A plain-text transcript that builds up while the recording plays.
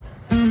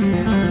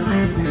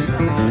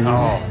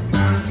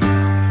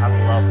I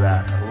love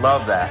that. I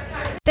love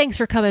that. Thanks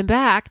for coming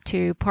back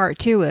to part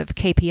 2 of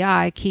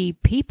KPI, Key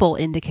People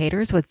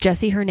Indicators, with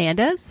Jesse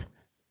Hernandez.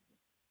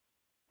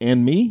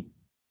 And me.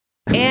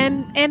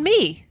 And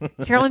me,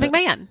 Carolyn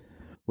McMahon.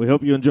 We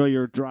hope you enjoy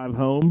your drive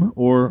home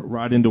or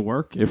ride into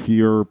work if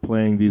you're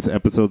playing these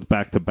episodes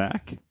back to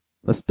back.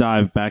 Let's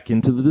dive back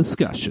into the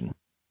discussion.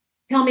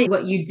 Tell me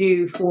what you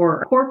do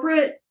for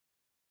corporate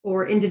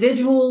or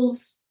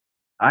individuals.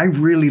 I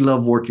really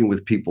love working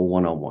with people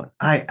one-on-one.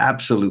 I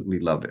absolutely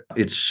love it.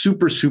 It's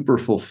super, super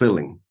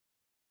fulfilling.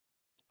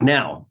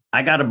 Now,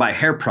 I got to buy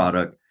hair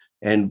product,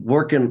 and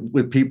working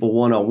with people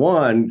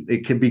one-on-one,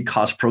 it can be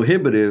cost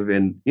prohibitive.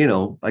 And,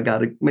 I got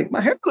to make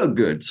my hair look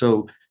good.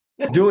 So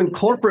doing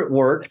corporate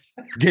work,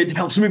 it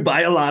helps me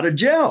buy a lot of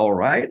gel,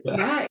 right?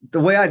 Right.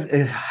 The way I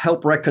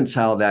help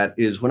reconcile that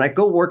is when I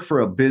go work for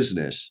a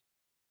business,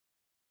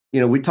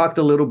 we talked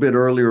a little bit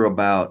earlier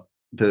about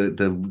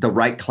the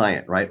right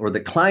client, right? Or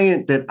the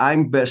client that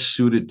I'm best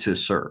suited to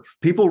serve.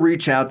 People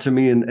reach out to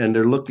me and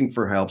they're looking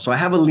for help. So I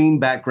have a lean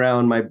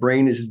background. My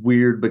brain is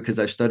weird because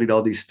I've studied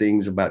all these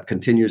things about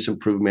continuous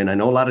improvement. I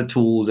know a lot of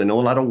tools, I know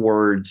a lot of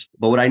words,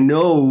 but what I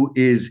know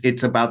is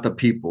it's about the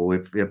people.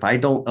 If I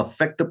don't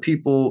affect the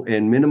people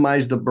and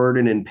minimize the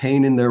burden and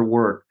pain in their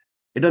work,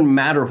 it doesn't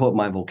matter what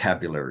my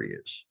vocabulary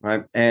is,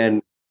 right?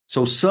 And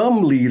so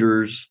some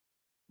leaders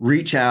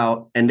reach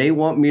out and they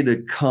want me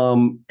to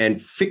come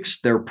and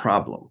fix their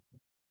problem.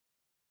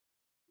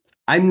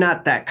 I'm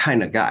not that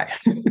kind of guy,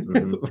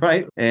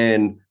 right?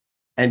 And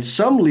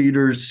some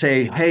leaders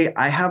say, hey,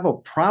 I have a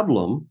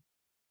problem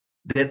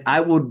that I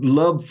would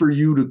love for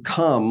you to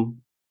come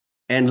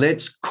and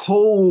let's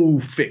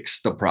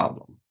co-fix the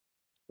problem,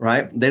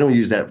 right? They don't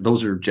use that.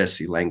 Those are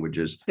Jesse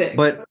languages. Fix.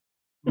 But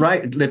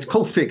right, let's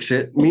co-fix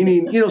it.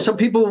 Meaning, some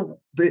people,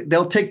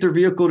 they'll take their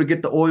vehicle to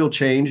get the oil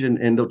change and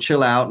they'll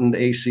chill out in the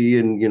AC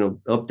and,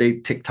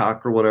 update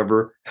TikTok or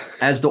whatever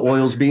as the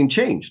oil's being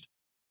changed.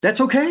 That's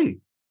okay.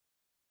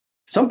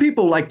 Some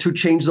people like to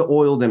change the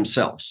oil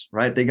themselves,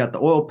 right? They got the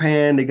oil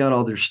pan, they got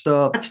all their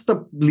stuff. That's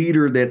the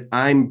leader that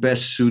I'm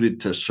best suited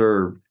to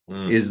serve,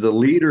 is the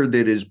leader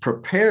that is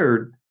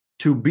prepared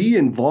to be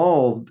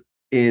involved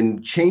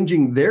in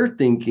changing their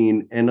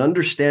thinking and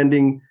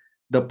understanding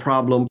the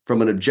problem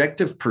from an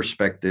objective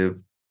perspective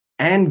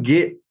and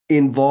get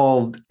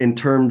involved in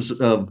terms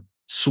of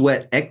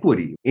sweat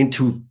equity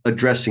into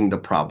addressing the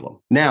problem.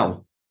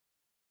 Now,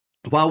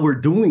 while we're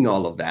doing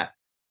all of that,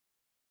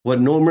 what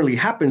normally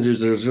happens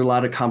is there's a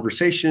lot of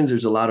conversations,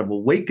 there's a lot of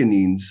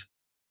awakenings,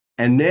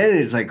 and then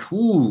it's like,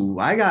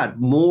 I got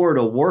more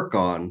to work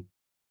on.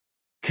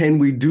 Can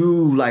we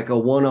do like a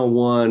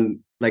one-on-one,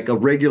 like a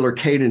regular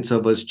cadence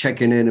of us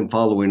checking in and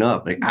following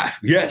up? Like,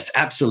 yes,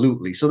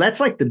 absolutely. So that's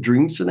like the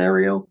dream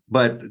scenario.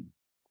 But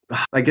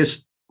I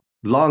guess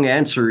long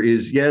answer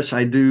is yes,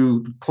 I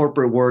do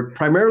corporate work,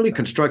 primarily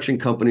construction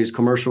companies,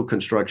 commercial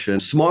construction,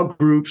 small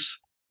groups,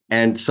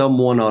 and some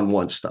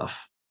one-on-one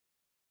stuff.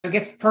 I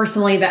guess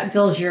personally that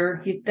fills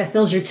your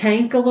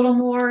tank a little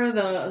more.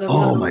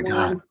 Oh my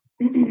God.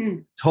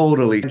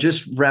 Totally.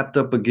 Just wrapped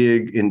up a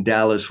gig in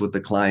Dallas with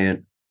the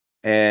client,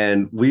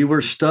 and we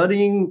were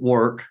studying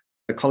work.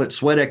 I call it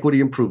sweat equity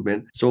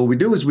improvement. So what we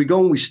do is we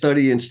go and we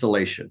study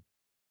installation.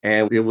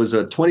 And it was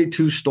a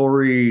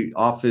 22-story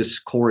office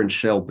core and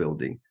shell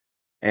building.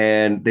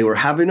 And they were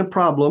having a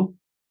problem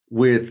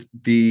with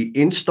the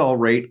install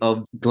rate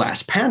of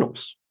glass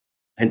panels.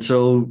 And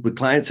so the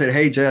client said,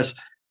 hey, Jess,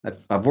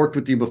 I've worked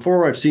with you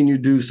before. I've seen you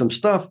do some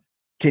stuff.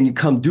 Can you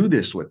come do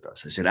this with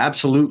us? I said,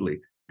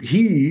 absolutely.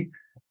 He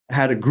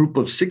had a group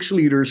of 6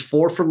 leaders,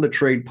 4 from the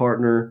trade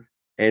partner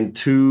and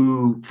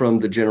 2 from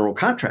the general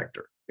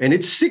contractor. And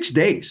it's 6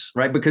 days,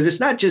 right? Because it's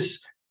not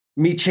just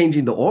me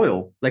changing the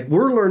oil. Like,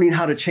 we're learning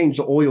how to change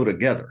the oil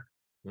together,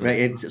 right?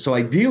 And so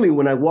ideally,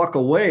 when I walk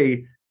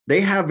away, they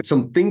have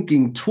some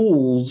thinking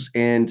tools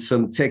and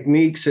some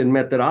techniques and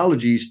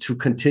methodologies to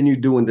continue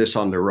doing this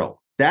on their own.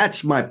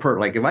 That's my perk.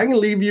 Like, if I can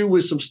leave you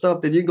with some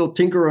stuff that you go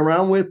tinker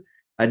around with,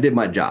 I did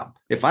my job.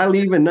 If I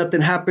leave and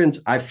nothing happens,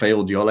 I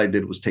failed you. All I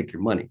did was take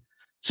your money.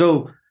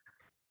 So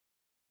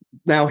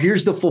now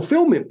here's the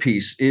fulfillment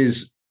piece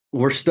is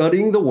we're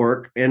studying the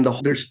work, and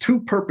there's 2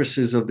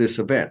 purposes of this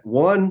event.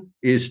 One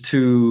is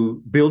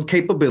to build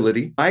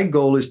capability. My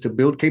goal is to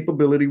build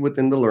capability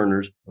within the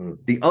learners.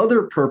 The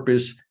other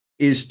purpose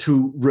is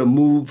to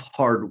remove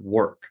hard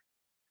work.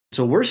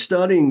 So we're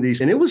studying these,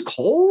 and it was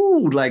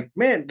cold. Like,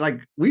 man,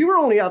 like we were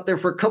only out there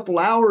for a couple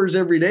hours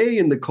every day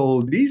in the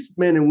cold. These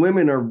men and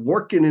women are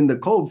working in the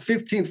cold,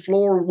 15th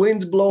floor,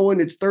 winds blowing,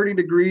 it's 30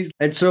 degrees.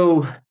 And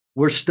so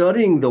we're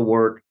studying the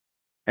work,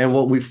 and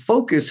what we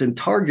focus and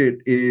target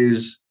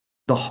is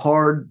the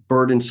hard,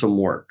 burdensome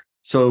work.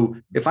 So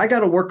if I got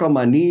to work on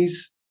my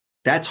knees,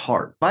 that's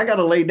hard. If I got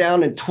to lay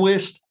down and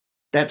twist,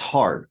 that's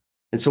hard.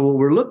 And so what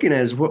we're looking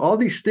at is all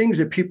these things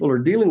that people are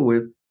dealing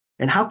with,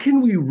 and how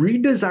can we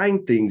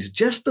redesign things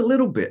just a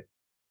little bit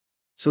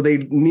so they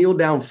kneel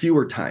down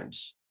fewer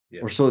times?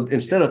 Or so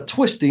instead of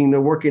twisting,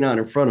 they're working on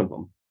in front of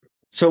them.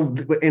 So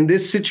in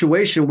this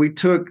situation, we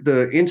took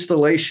the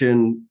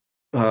installation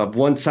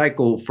one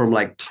cycle from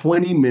like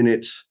 20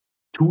 minutes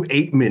to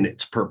 8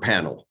 minutes per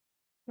panel.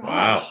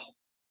 Wow.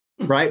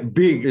 Right?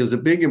 Big. It was a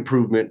big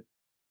improvement.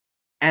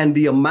 And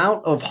the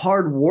amount of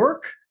hard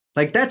work,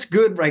 like that's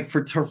good, right?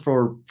 For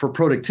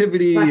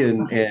productivity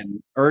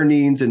and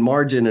earnings and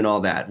margin and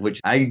all that, which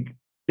I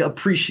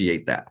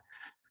appreciate that.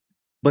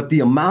 But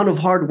the amount of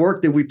hard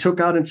work that we took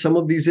out in some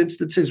of these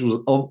instances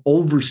was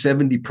over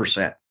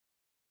 70%.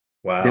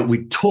 Wow. That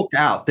we took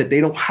out that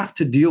they don't have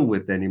to deal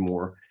with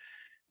anymore.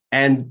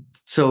 And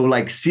so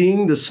like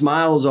seeing the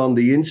smiles on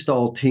the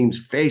install team's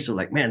face of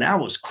like, man, that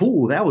was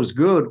cool. That was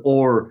good.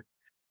 Or,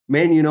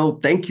 man,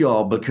 thank you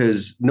all,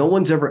 because no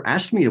one's ever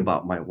asked me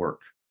about my work.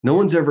 No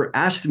one's ever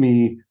asked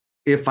me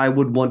if I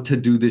would want to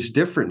do this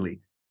differently.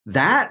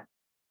 That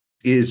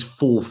is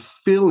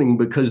fulfilling,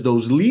 because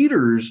those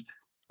leaders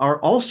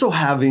are also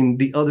having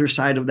the other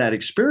side of that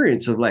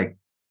experience of like,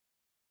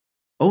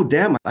 oh,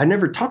 damn, I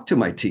never talked to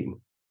my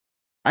team.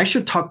 I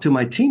should talk to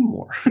my team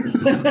more.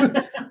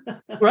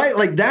 Right?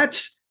 Like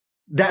that's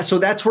that. So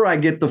that's where I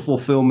get the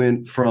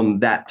fulfillment from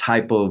that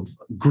type of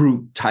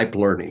group type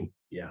learning.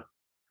 Yeah.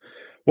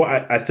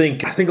 Well, I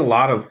think a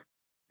lot of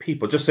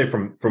people, just say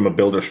from a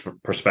builder's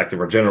perspective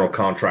or general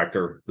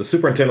contractor, the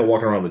superintendent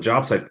walking around the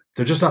job site,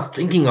 they're just not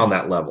thinking on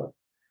that level,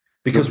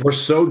 because we're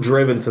so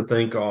driven to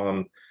think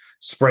on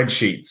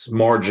spreadsheets,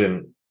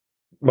 margin.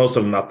 Most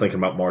of them not thinking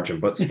about margin,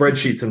 but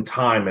spreadsheets and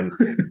time and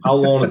how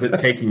long is it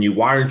taking you?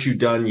 Why aren't you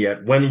done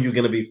yet? When are you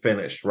going to be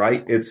finished?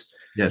 Right? It's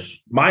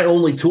my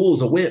only tool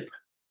is a whip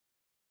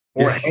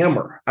or a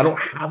hammer. I don't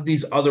have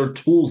these other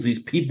tools,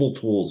 these people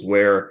tools,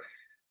 where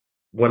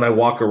when I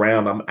walk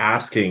around, I'm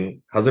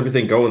asking, how's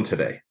everything going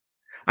today?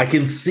 I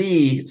can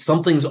see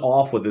something's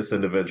off with this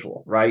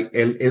individual, right?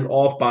 And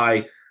off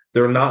by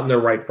they're not in their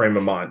right frame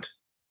of mind.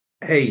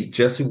 Hey,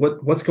 Jesse,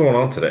 what's going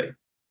on today?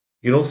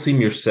 You don't seem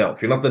yourself.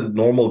 You're not the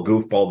normal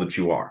goofball that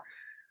you are.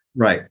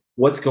 Right.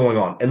 What's going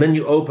on? And then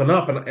you open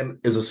up and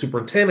as a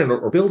superintendent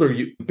or builder,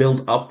 you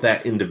build up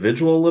that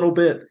individual a little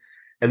bit.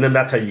 And then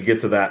that's how you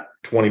get to that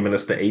 20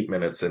 minutes to 8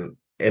 minutes. And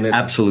it's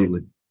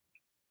absolutely.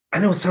 I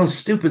know it sounds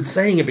stupid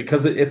saying it,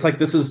 because it's like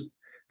this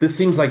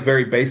seems like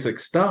very basic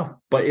stuff,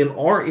 but in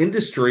our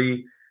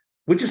industry,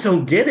 we just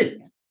don't get it.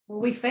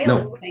 Well, we fail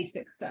at the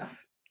basic stuff.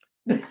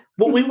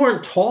 Well, we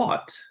weren't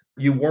taught.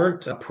 You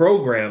weren't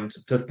programmed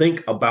to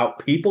think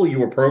about people. You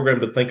were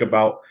programmed to think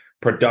about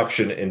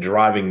production and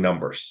driving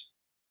numbers.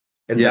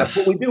 And that's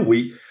what we do.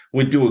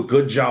 We do a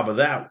good job of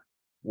that,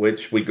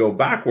 which we go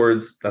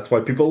backwards. That's why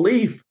people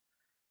leave.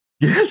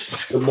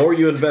 Yes. The more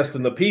you invest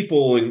in the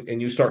people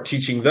and you start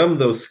teaching them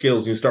those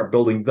skills, you start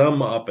building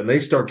them up, and they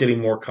start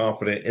getting more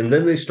confident. And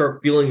then they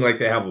start feeling like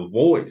they have a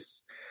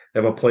voice,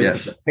 they have a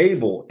place at the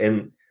table.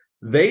 And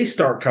they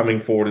start coming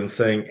forward and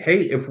saying,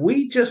 hey, if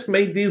we just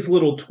made these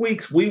little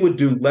tweaks, we would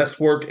do less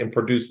work and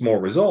produce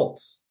more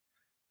results.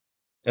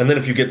 And then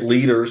if you get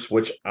leaders,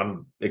 which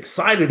I'm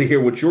excited to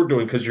hear what you're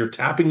doing, because you're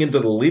tapping into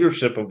the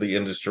leadership of the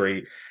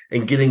industry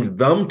and getting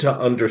them to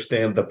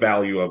understand the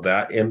value of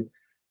that. And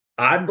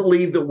I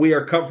believe that we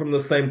are cut from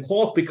the same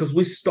cloth, because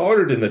we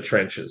started in the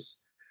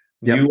trenches.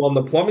 You on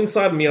the plumbing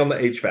side, me on the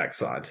HVAC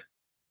side.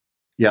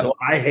 Yeah. So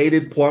I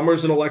hated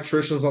plumbers and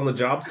electricians on the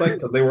job site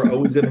because they were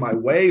always in my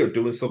way or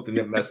doing something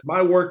that messed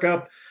my work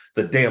up.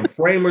 The damn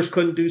framers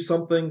couldn't do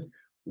something.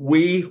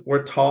 We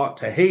were taught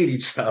to hate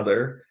each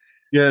other.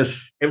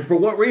 Yes. And for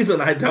what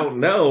reason, I don't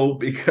know,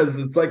 because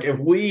it's like if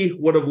we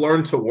would have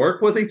learned to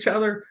work with each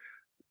other,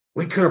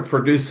 we could have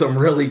produced some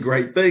really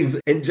great things.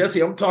 And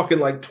Jesse, I'm talking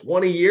like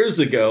 20 years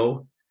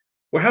ago,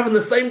 we're having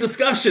the same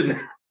discussion.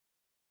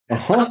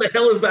 How the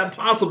hell is that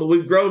possible?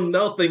 We've grown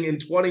nothing in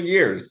 20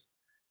 years.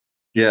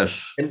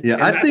 Yes. And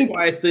that's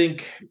why I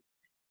think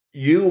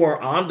you are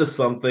onto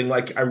something.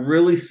 Like, I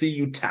really see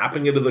you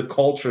tapping into the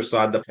culture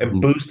side and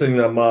boosting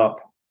them up,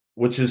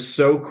 which is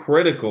so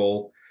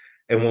critical.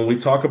 And when we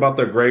talk about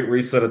the Great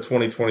Reset of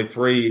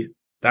 2023,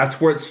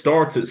 that's where it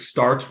starts. It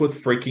starts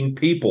with freaking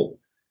people.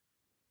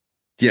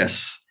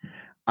 Yes.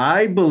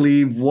 I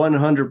believe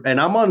 100, and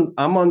I'm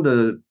on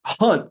the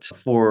hunt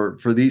for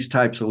these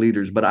types of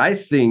leaders, but I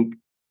think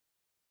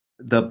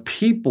the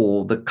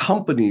people, the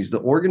companies,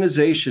 the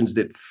organizations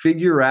that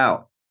figure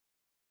out,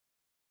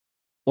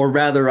 or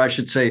rather, I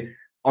should say,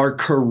 are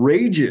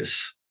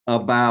courageous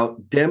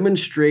about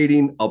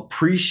demonstrating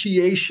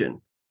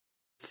appreciation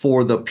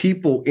for the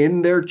people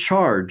in their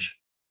charge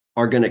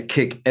are going to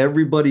kick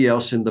everybody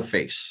else in the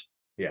face.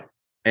 Yeah.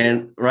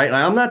 And right,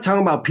 I'm not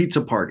talking about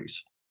pizza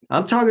parties.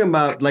 I'm talking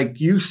about, like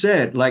you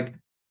said, like,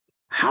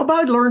 how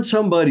about learn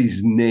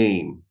somebody's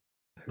name?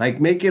 Like,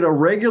 make it a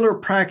regular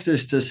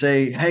practice to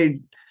say,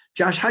 hey,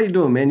 Josh, how you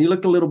doing, man? You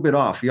look a little bit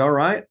off. You all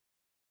right?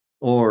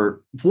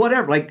 Or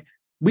whatever. Like,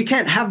 we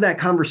can't have that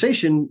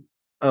conversation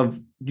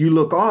of you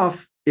look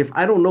off if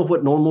I don't know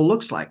what normal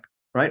looks like,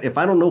 right? If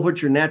I don't know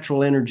what your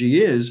natural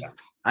energy is,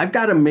 I've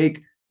got to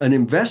make an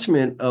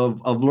investment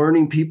of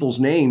learning people's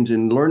names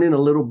and learning a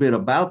little bit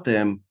about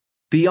them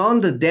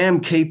beyond the damn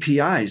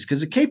KPIs,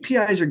 because the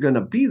KPIs are going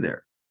to be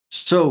there.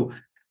 So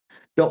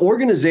the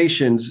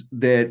organizations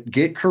that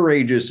get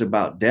courageous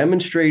about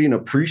demonstrating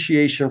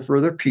appreciation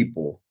for their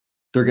people,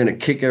 they're going to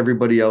kick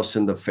everybody else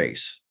in the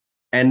face.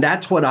 And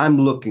that's what I'm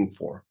looking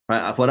for.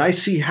 Right? What I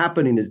see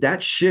happening is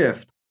that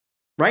shift.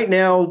 Right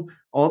now,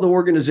 all the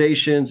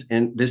organizations,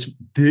 and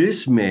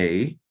this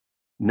may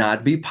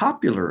not be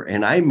popular,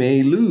 and I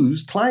may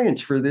lose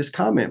clients for this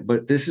comment,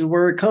 but this is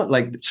where it comes,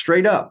 like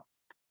straight up.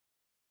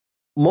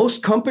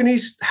 Most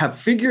companies have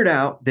figured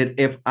out that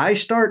if I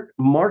start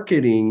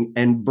marketing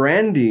and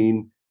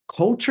branding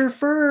culture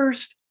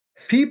first,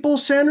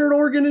 people-centered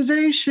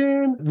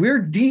organization, we're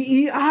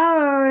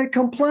DEI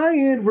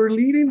compliant, we're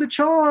leading the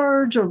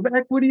charge of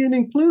equity and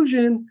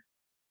inclusion,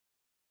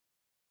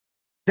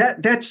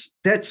 that's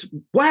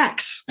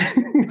wax.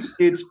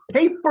 It's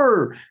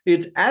paper,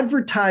 it's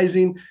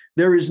advertising.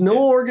 There is no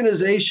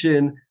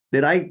organization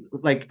that I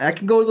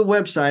can go to the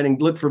website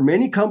and look for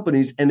many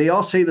companies, and they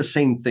all say the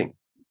same thing.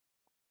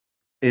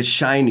 It's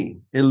shiny,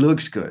 it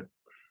looks good.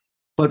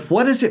 But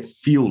what does it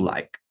feel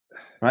like?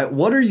 Right?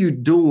 What are you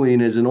doing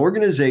as an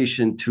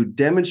organization to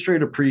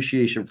demonstrate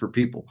appreciation for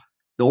people?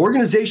 The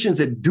organizations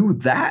that do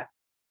that,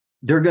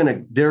 they're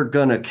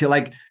gonna kill.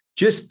 Like,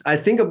 just I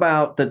think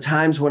about the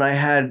times when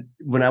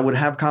I would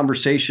have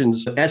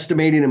conversations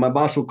estimating, and my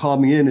boss would call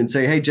me in and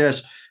say, "Hey,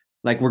 Jess,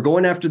 like, we're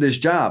going after this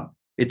job.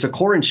 It's a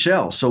core and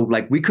shell, so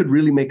like we could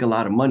really make a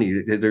lot of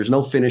money. There's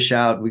no finish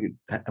out. We could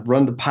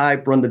run the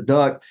pipe, run the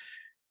duct.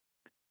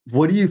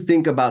 What do you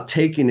think about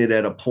taking it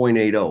at a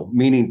 0.80,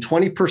 meaning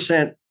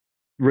 20%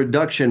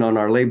 reduction on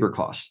our labor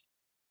costs?"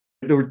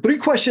 There were 3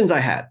 questions I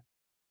had.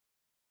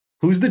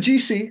 Who's the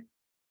GC?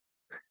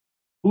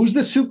 Who's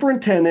the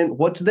superintendent?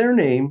 What's their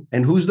name?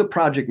 And who's the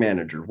project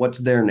manager? What's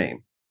their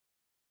name?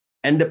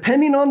 And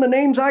depending on the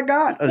names I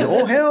got,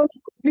 oh, hell,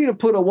 you need to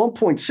put a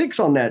 1.6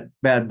 on that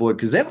bad boy,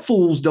 because them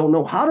fools don't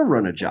know how to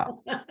run a job.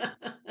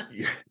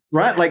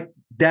 Right? Like,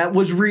 that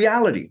was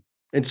reality.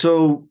 And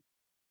so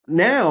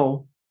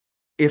now,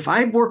 if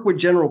I work with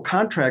general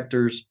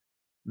contractors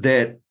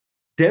that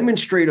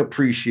demonstrate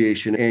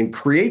appreciation and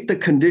create the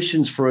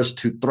conditions for us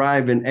to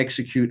thrive and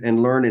execute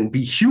and learn and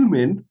be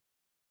human,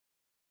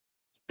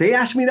 they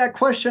ask me that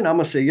question, I'm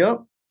going to say,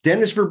 yup.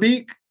 Dennis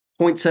Verbeek,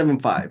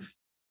 0.75.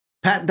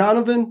 Pat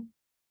Donovan,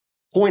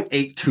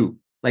 0.82.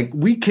 Like,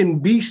 we can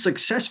be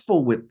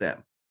successful with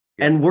them,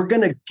 and we're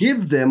going to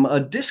give them a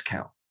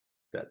discount.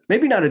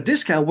 Maybe not a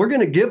discount. We're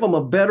going to give them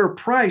a better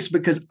price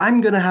because I'm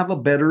going to have a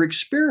better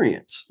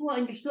experience. Well,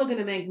 and you're still going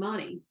to make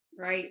money,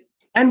 right?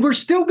 And we're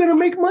still going to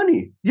make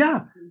money.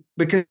 Yeah.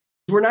 Because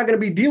we're not going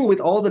to be dealing with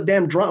all the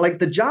damn drama. Like,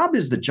 the job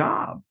is the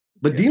job,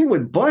 but dealing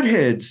with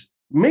buttheads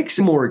makes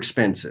it more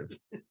expensive.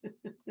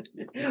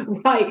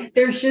 Right.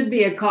 There should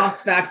be a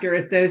cost factor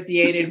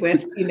associated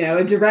with,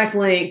 a direct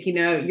link,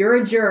 you're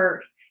a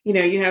jerk,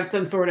 you have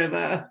some sort of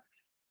a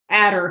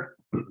adder.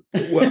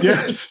 Well,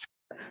 yes.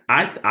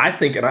 I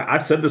think, and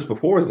I've said this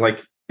before, is like,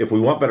 if we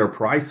want better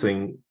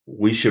pricing,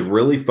 we should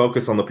really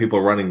focus on the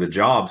people running the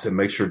jobs and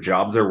make sure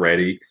jobs are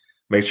ready,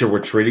 make sure we're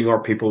treating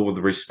our people with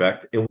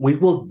respect, and we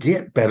will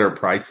get better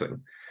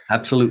pricing.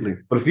 Absolutely.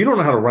 But if you don't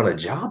know how to run a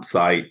job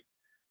site,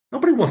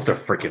 nobody wants to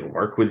freaking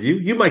work with you.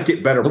 You might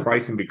get better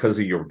pricing because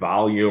of your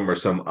volume or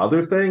some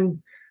other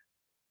thing,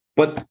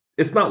 but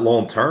it's not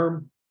long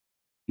term.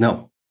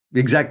 No,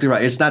 exactly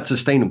right. It's not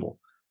sustainable.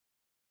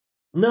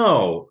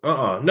 No.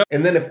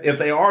 And then if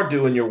they are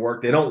doing your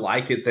work, they don't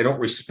like it. They don't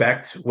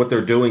respect what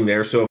they're doing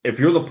there. So if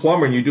you're the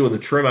plumber and you're doing the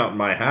trim out in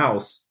my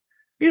house,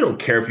 you don't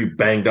care if you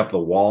banged up the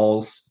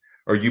walls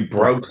or you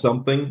broke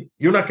something.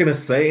 You're not going to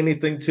say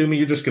anything to me.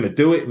 You're just going to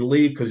do it and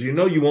leave because you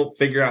won't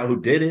figure out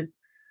who did it.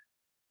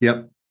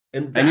 Yep.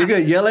 And you're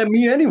going to yell at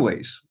me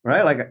anyways,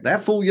 right? Like,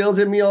 that fool yells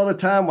at me all the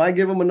time. Why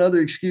give him another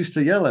excuse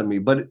to yell at me?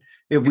 But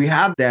if we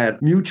have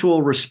that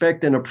mutual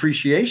respect and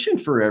appreciation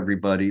for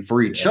everybody,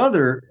 for each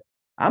other,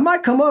 I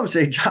might come up and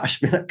say,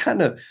 "Josh, man, I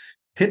kind of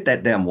hit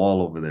that damn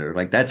wall over there.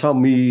 Like, that's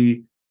on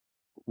me,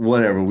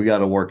 whatever. We got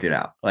to work it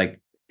out." Like,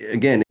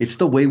 again, it's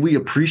the way we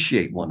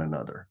appreciate one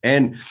another.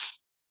 And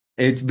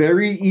it's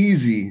very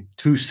easy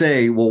to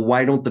say, well,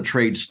 why don't the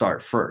trade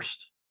start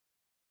first?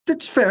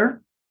 That's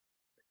fair.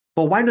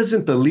 But why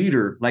doesn't the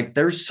leader, like,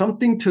 there's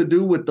something to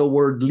do with the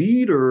word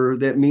leader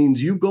that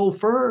means you go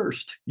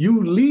first,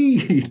 you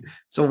lead.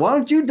 So why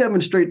don't you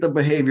demonstrate the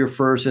behavior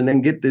first and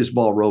then get this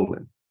ball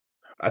rolling?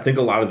 I think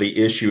a lot of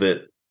the issue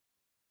that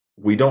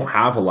we don't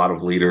have a lot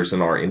of leaders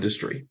in our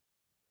industry.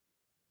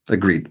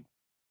 Agreed.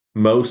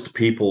 Most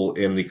people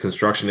in the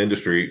construction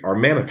industry are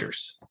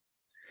managers.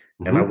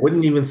 Mm-hmm. And I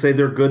wouldn't even say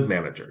they're good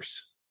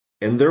managers.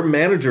 And they're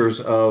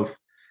managers of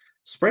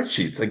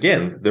spreadsheets.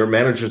 Again, they're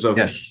managers of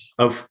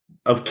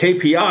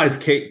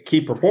KPIs,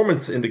 key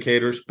performance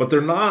indicators, but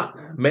they're not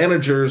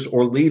managers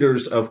or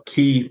leaders of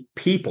key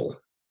people.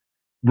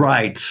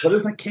 Right. What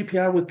is that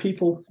KPI with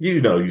people?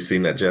 You've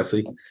seen that,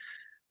 Jesse.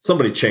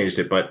 Somebody changed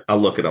it, but I'll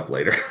look it up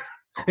later.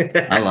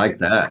 I like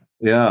that.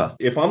 Yeah.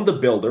 If I'm the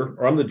builder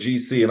or I'm the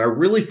GC and I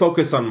really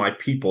focus on my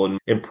people and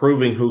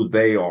improving who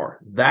they are,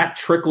 that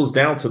trickles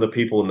down to the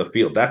people in the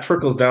field. That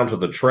trickles down to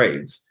the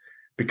trades.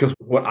 Because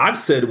what I've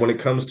said when it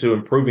comes to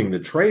improving the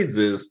trades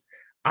is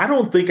I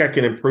don't think I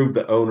can improve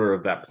the owner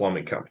of that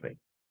plumbing company,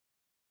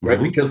 right?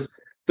 Mhm. Because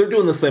they're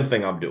doing the same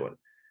thing I'm doing.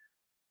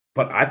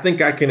 But I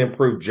think I can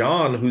improve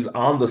John, who's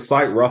on the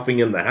site roughing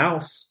in the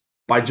house,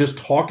 by just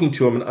talking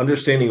to him and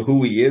understanding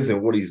who he is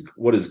and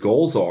what his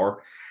goals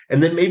are.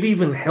 And then maybe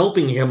even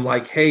helping him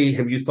like, hey,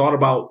 have you thought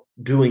about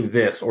doing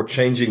this or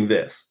changing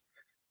this?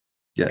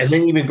 Yes. And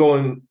then even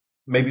going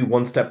maybe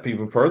one step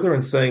even further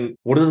and saying,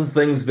 what are the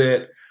things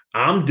that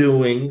I'm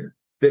doing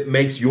that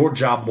makes your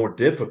job more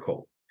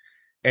difficult?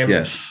 And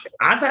yes.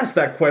 I've asked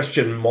that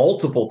question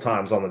multiple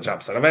times on the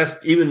job site. I've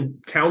asked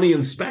even county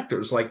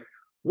inspectors, like,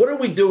 what are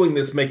we doing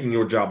that's making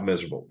your job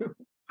miserable?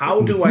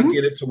 How do I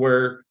get it to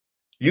where,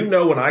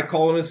 when I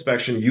call an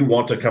inspection, you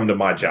want to come to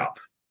my job?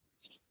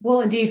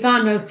 Well, and do you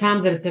find most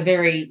times that it's a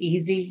very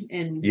easy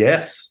and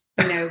Yes,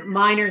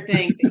 minor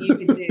thing that you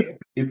can do?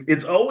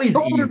 It's always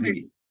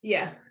easy.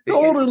 Yeah,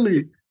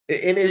 Totally.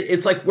 And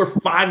it's like we're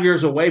 5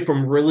 years away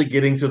from really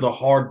getting to the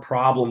hard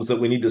problems that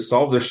we need to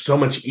solve. There's so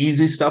much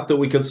easy stuff that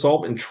we could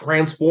solve and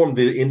transform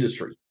the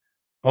industry,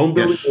 home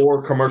building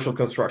or commercial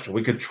construction.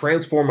 We could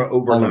transform it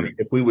overnight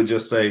if we would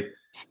just say,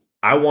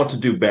 I want to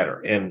do better.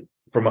 And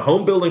from a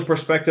home building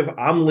perspective,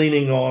 I'm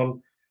leaning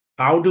on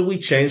how do we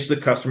change the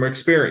customer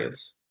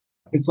experience?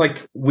 It's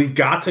like we've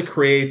got to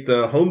create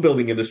the home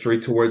building industry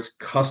to where it's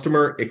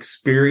customer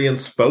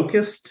experience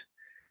focused,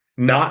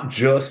 not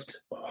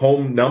just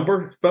home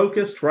number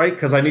focused, right?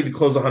 Because I need to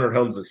close 100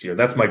 homes this year.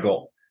 That's my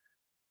goal.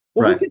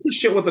 Well, who gives a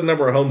shit what the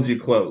number of homes you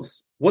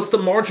close? What's the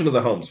margin of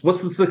the homes?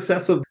 What's the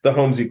success of the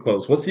homes you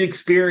close? What's the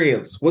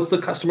experience? What's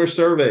the customer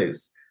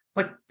surveys?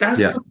 Like, that's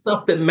the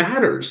stuff that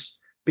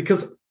matters,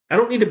 because I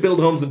don't need to build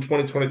homes in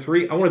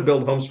 2023. I want to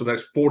build homes for the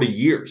next 40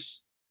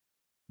 years.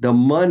 The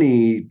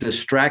money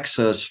distracts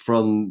us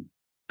from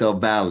the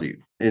value.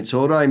 And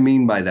so what I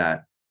mean by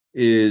that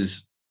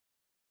is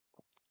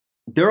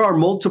there are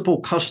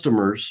multiple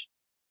customers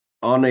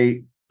on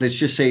let's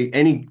just say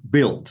any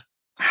build,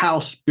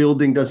 house,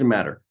 building, doesn't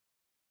matter.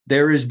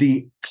 There is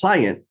the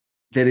client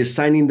that is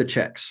signing the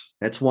checks.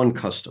 That's one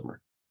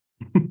customer.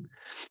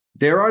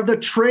 There are the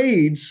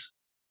trades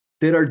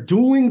that are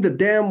doing the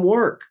damn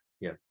work.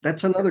 Yeah.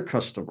 That's another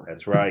customer.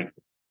 That's right.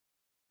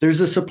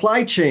 There's a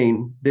supply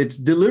chain that's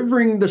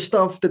delivering the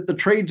stuff that the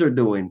trades are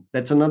doing.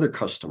 That's another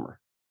customer.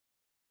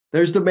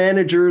 There's the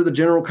manager, the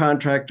general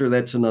contractor.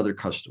 That's another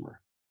customer.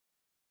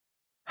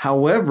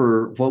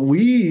 However, what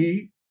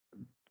we,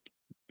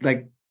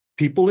 like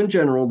people in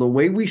general, the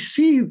way we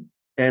see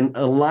and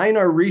align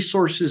our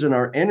resources and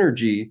our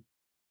energy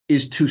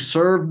is to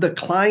serve the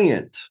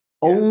client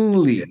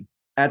only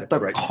at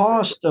the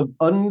cost of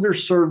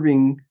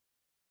underserving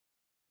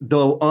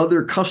the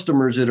other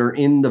customers that are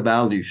in the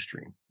value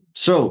stream.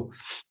 So,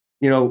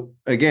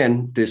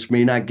 again, this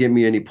may not give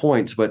me any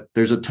points, but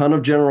there's a ton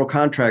of general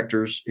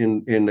contractors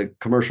in the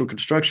commercial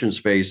construction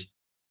space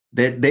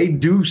that they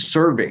do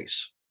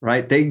surveys,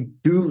 right?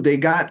 They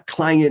got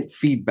client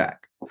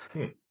feedback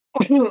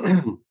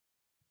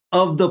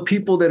of the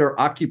people that are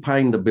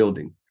occupying the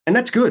building. And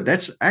that's good.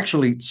 That's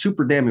actually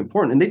super damn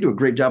important. And they do a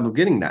great job of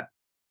getting that.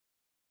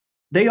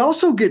 They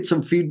also get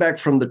some feedback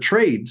from the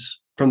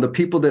trades, from the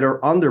people that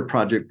are on their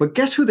project. But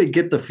guess who they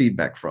get the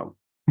feedback from?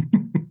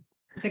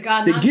 The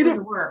guy not doing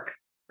the work,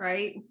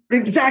 right?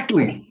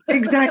 Exactly.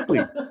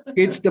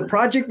 It's the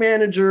project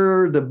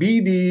manager, the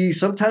BD,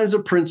 sometimes a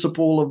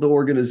principal of the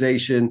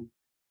organization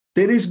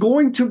that is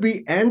going to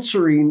be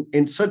answering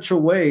in such a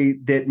way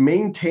that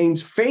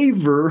maintains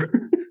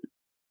favor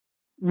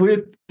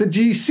with the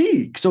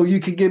GC, so you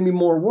can give me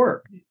more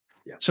work.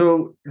 Yeah.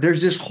 So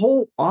there's this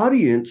whole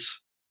audience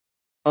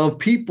of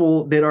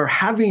people that are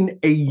having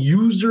a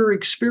user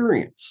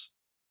experience,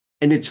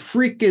 and it's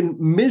freaking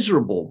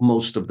miserable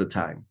most of the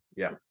time.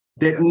 Yeah.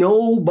 That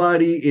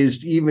nobody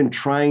is even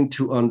trying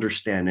to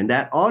understand. And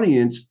that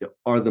audience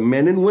are the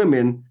men and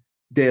women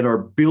that are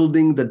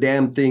building the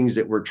damn things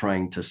that we're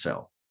trying to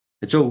sell.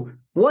 And so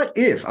what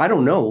if, I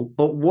don't know,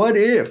 but what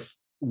if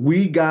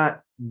we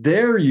got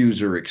their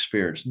user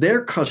experience,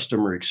 their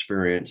customer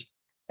experience,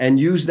 and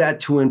use that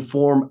to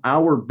inform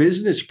our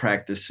business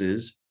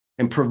practices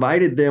and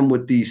provided them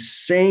with the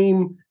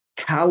same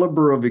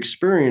caliber of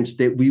experience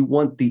that we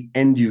want the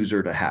end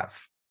user to have?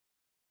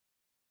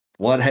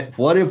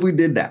 What if we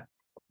did that?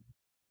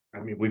 I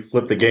mean, we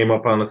flipped the game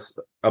up on us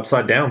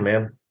upside down,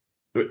 man.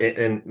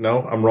 And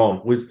no, I'm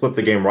wrong. We flipped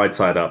the game right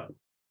side up.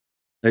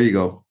 There you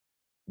go.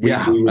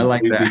 I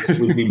like that.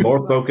 We'd be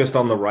more focused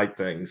on the right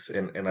things.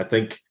 And I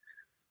think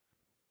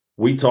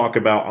we talk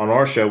about, on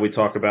our show, we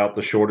talk about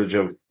the shortage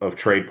of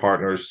trade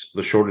partners,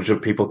 the shortage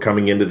of people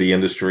coming into the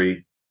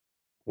industry.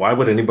 Why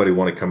would anybody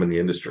want to come in the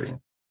industry?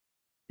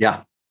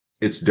 Yeah.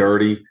 It's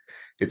dirty.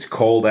 It's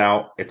cold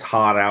out. It's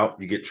hot out.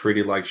 You get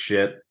treated like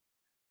shit.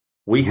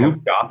 We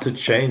have got to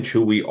change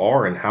who we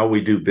are and how we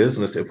do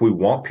business if we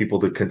want people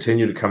to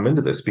continue to come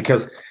into this.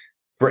 Because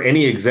for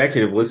any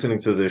executive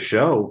listening to this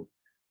show,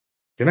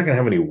 you're not going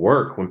to have any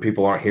work when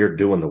people aren't here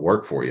doing the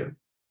work for you.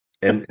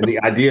 And the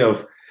idea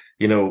of,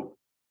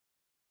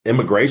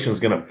 immigration is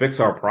going to fix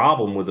our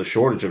problem with a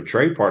shortage of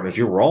trade partners,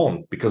 you're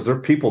wrong, because they're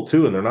people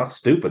too, and they're not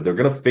stupid. They're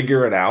going to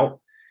figure it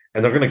out,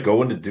 and they're going to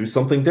go in to do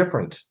something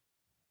different.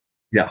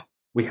 Yeah.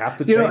 We have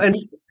to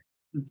change.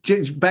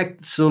 And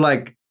back, so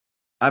like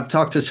I've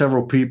talked to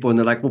several people and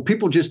they're like, well,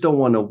 people just don't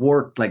want to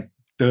work like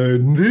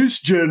this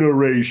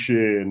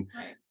generation.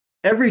 Right.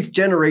 Every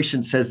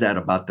generation says that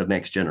about the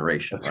next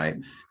generation, right?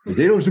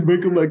 They don't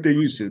make them like they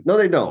used to. No,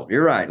 they don't.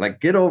 You're right.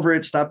 Like, get over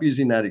it. Stop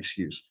using that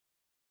excuse.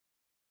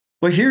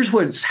 But here's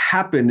what's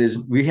happened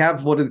is we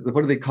have, what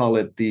do they call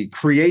it? The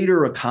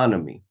creator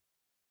economy.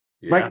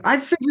 Yeah. Like, I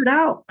figured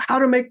out how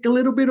to make a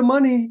little bit of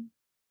money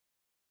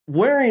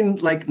wearing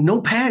like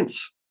no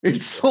pants.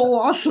 It's so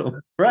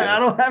awesome, right? Yeah. I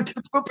don't have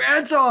to put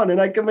pants on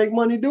and I can make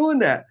money doing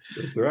that.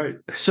 That's right.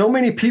 So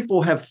many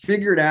people have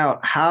figured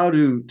out how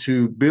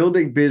to build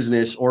a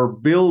business or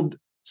build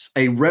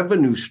a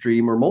revenue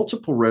stream or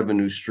multiple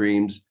revenue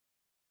streams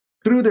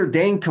through their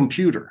dang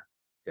computer.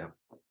 Yeah.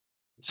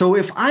 So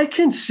if I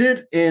can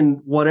sit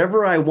in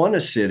whatever I want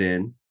to sit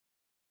in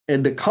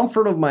the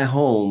comfort of my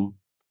home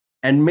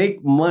and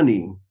make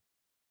money,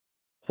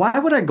 why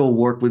would I go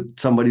work with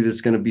somebody that's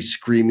going to be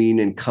screaming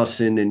and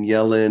cussing and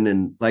yelling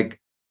and like,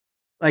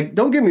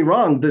 don't get me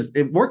wrong,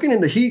 working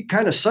in the heat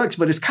kind of sucks,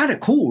 but it's kind of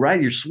cool,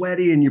 right? You're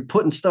sweaty and you're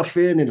putting stuff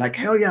in and like,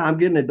 hell yeah, I'm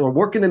getting it. Or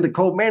working in the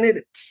cold, man,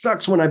 it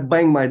sucks when I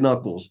bang my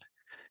knuckles.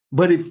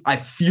 But if I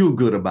feel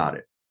good about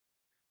it.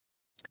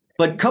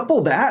 But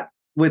couple that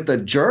with a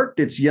jerk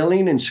that's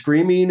yelling and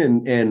screaming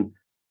and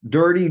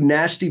dirty,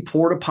 nasty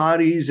porta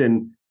potties,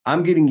 and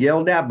I'm getting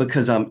yelled at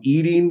because I'm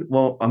eating.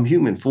 Well, I'm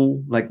human,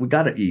 fool. Like, we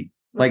got to eat.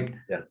 Like,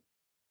 yeah.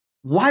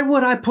 Why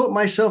would I put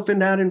myself in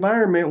that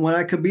environment when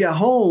I could be at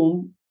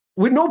home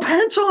with no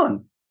pants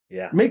on?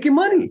 Yeah, making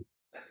money.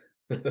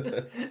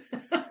 So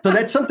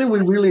that's something we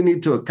really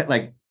need to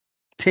like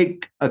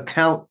take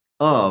account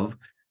of,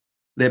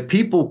 that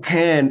people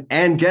can.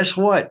 And guess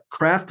what?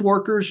 Craft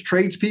workers,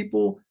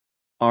 tradespeople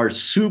are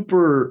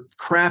super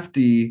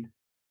crafty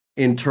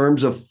in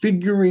terms of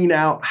figuring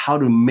out how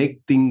to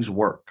make things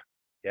work.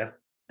 Yeah.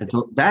 And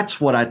so that's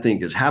what I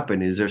think has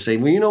happened is they're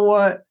saying, well, you know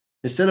what?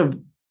 Instead of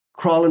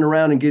crawling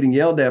around and getting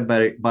yelled at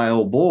by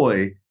old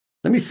boy,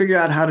 let me figure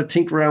out how to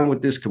tinker around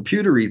with this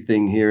computery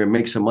thing here and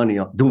make some money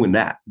doing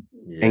that.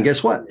 Yeah. And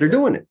guess what? They're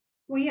doing it.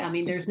 Well, yeah. I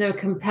mean, there's no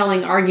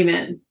compelling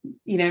argument,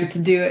 to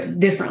do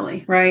it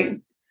differently,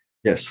 right?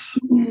 Yes.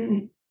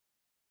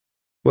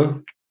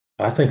 Well,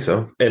 I think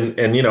so. And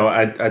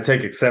I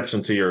take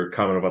exception to your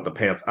comment about the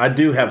pants. I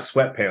do have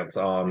sweatpants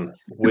on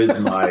with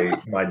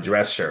my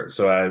dress shirt.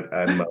 So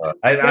I don't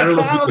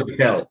know if you could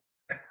tell.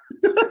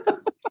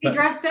 He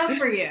dressed up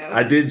for you.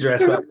 I did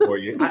dress up for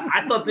you.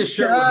 I thought this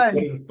shirt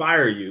would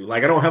inspire you.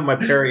 Like, I don't have my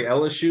Perry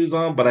Ellis shoes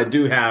on, but I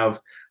do have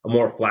a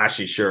more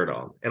flashy shirt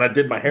on. And I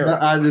did my hair.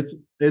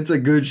 It's a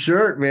good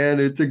shirt, man.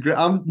 It's a great.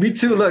 Me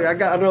too. Look, I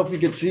don't know if you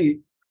can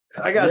see.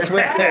 I got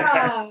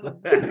sweatpants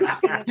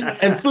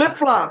and flip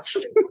flops.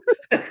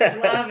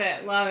 Love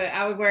it.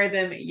 I would wear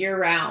them year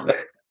round.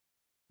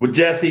 Well,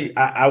 Jesse,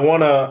 I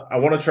wanna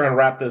try and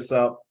wrap this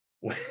up.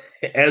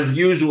 As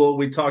usual,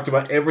 we talked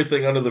about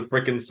everything under the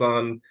frickin'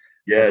 sun.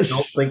 Yes. I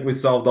don't think we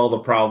solved all the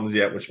problems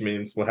yet, which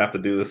means we'll have to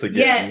do this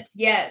again.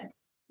 Yet.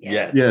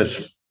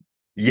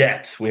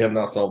 We have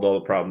not solved all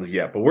the problems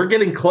yet, but we're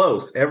getting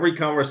close. Every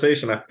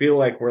conversation, I feel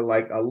like we're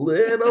like a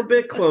little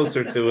bit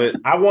closer to it.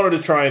 I wanted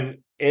to try and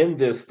end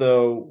this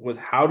though with,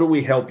 how do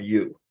we help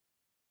you?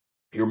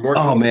 You're more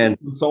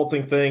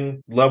consulting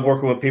thing, love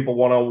working with people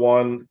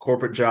one-on-one,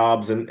 corporate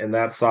jobs, and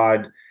that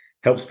side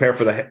helps pay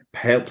for the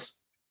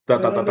helps.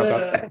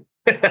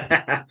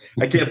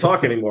 I can't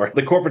talk anymore.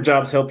 The corporate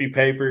jobs help you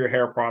pay for your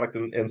hair product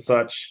and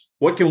such.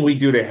 What can we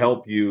do to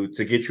help you,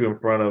 to get you in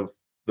front of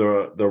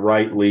the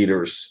right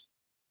leaders?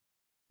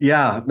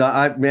 Yeah, no,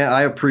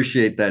 I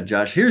appreciate that,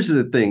 Josh. Here's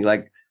the thing,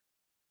 like,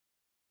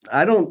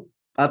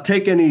 I'll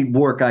take any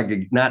work I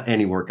can, not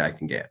any work I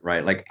can get,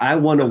 right? Like, I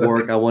want to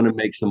work, I want to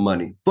make some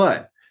money,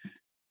 but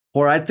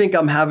where I think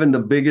I'm having the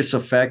biggest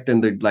effect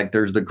and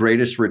there's the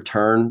greatest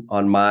return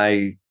on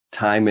my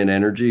time and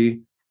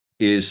energy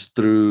is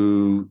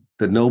through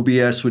the No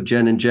BS with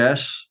Jen and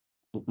Jess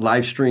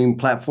live stream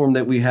platform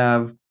that we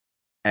have,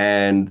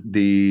 and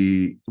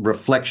the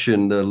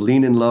reflection, the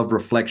Lean in Love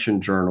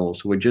reflection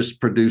journals. We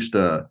just produced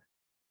a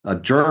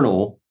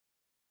journal,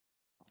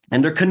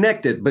 and they're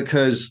connected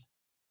because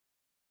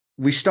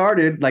we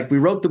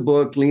wrote the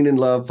book Lean in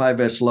Love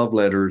 5S Love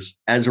Letters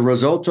as a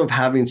result of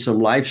having some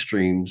live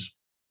streams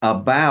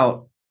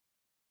about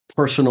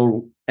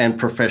personal and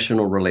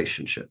professional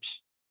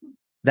relationships.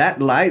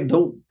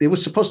 It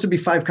was supposed to be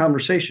 5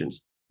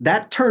 conversations.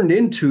 That turned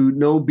into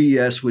No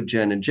BS with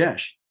Jen and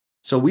Jess.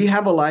 So we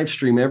have a live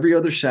stream every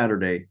other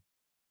Saturday,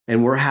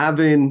 and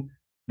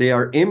they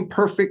are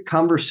imperfect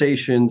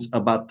conversations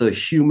about the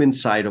human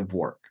side of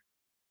work.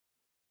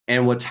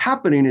 And what's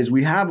happening is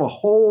we have a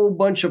whole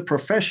bunch of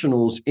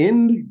professionals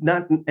and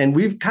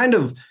we've kind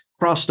of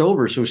crossed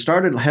over. So we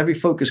started heavy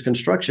focus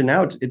construction.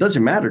 Now it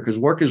doesn't matter because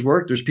work is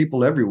work. There's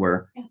people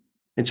everywhere. Yeah.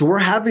 And so we're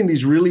having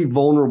these really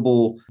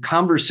vulnerable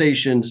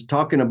conversations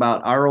talking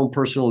about our own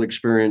personal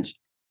experience.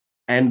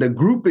 And the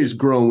group is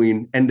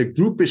growing, and the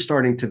group is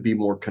starting to be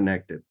more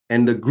connected.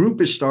 And the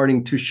group is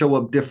starting to show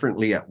up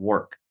differently at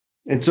work.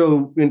 And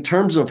so in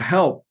terms of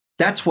help,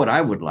 that's what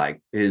I would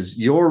like is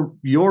your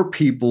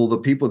people, the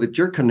people that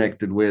you're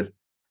connected with,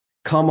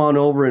 come on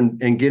over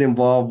and get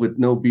involved with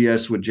No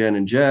BS with Jen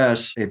and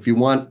Jess. If you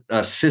want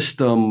a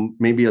system,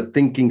 maybe a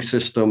thinking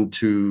system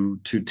to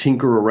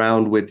tinker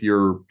around with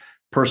your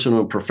personal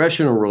and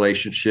professional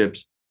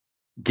relationships,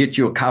 get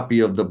you a copy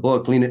of the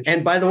book.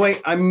 And by the way,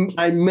 I'm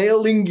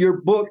mailing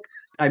your book.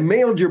 I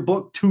mailed your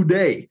book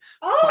today.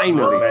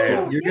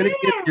 Finally, you're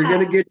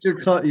gonna get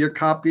your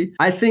copy.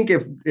 I think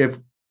if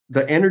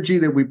the energy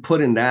that we put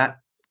in that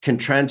can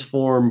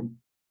transform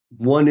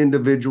one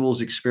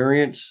individual's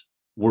experience,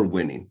 we're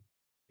winning.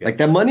 Like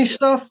that money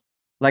stuff,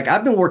 like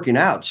I've been working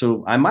out.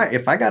 So I might,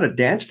 if I got to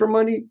dance for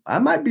money, I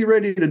might be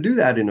ready to do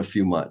that in a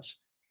few months.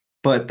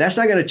 But that's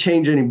not going to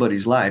change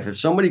anybody's life. If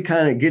somebody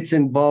kind of gets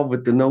involved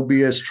with the No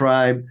BS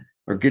tribe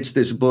or gets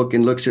this book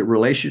and looks at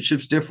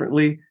relationships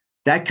differently,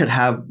 that could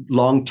have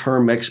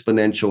long-term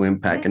exponential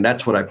impact. And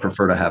that's what I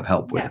prefer to have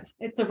help with. Yes,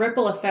 it's a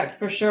ripple effect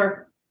for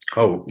sure.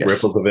 Oh, yes.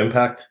 Ripples of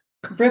impact?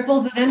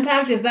 Ripples of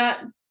impact, is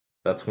that?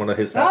 That's one of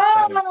his.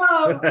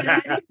 Oh,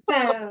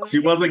 she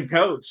wasn't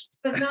coached.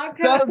 Not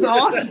coached. That was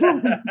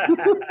awesome.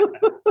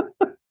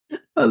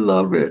 I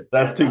love it.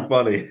 That's too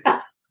funny.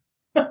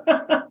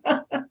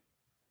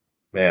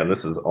 Man,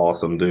 this is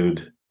awesome,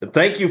 dude.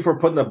 Thank you for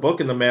putting the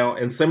book in the mail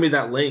and send me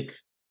that link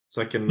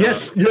so I can.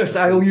 Yes,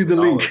 I owe you the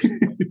link.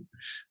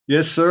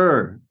 Yes,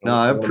 sir. No,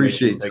 I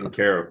appreciate it. Taken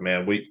care of,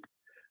 man.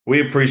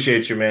 We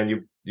appreciate you,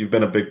 man. You've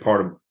been a big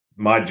part of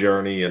my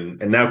journey and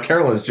now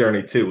Carolyn's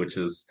journey too, which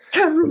is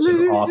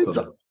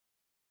awesome.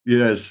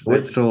 Yes,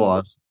 that's so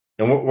awesome.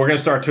 And we're gonna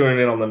start tuning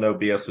in on the No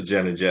BS with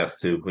Jen and Jess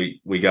too.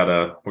 We're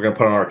gonna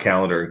put on our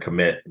calendar and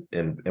commit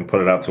and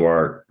put it out to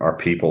our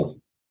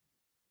people.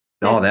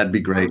 Oh, that'd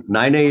be great.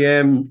 9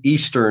 a.m.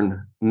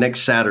 Eastern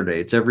next Saturday.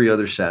 It's every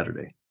other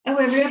Saturday. Oh,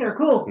 every other,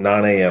 cool.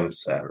 9 a.m.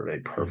 Saturday,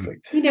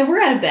 perfect.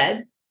 We're out of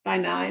bed by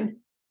 9.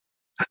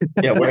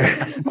 Yeah,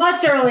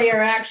 much earlier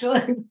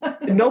actually.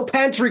 No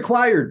pants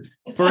required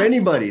for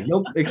anybody.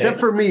 No, except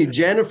for me.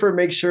 Jennifer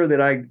makes sure that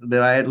I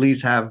at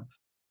least have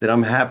that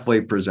I'm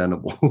halfway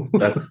presentable.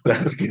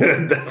 That's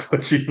good. That's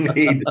what you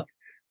need.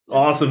 It's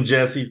awesome,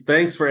 Jesse.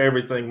 Thanks for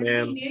everything,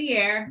 man. Happy New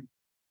Year.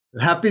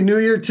 Happy New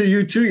Year to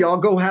you too. Y'all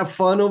go have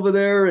fun over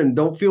there and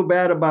don't feel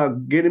bad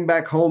about getting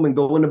back home and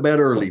going to bed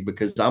early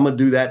because I'm gonna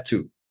do that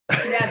too.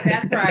 Yeah,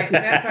 that's right.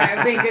 That's right.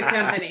 I'll be good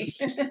company.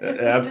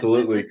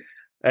 Absolutely.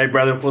 Hey,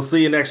 brother, we'll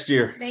see you next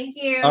year. Thank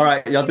you. All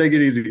right. Y'all take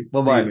it easy.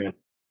 Bye-bye. See you, man.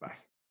 Bye.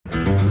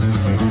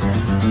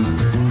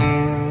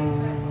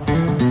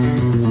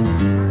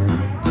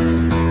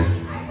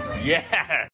 Yeah.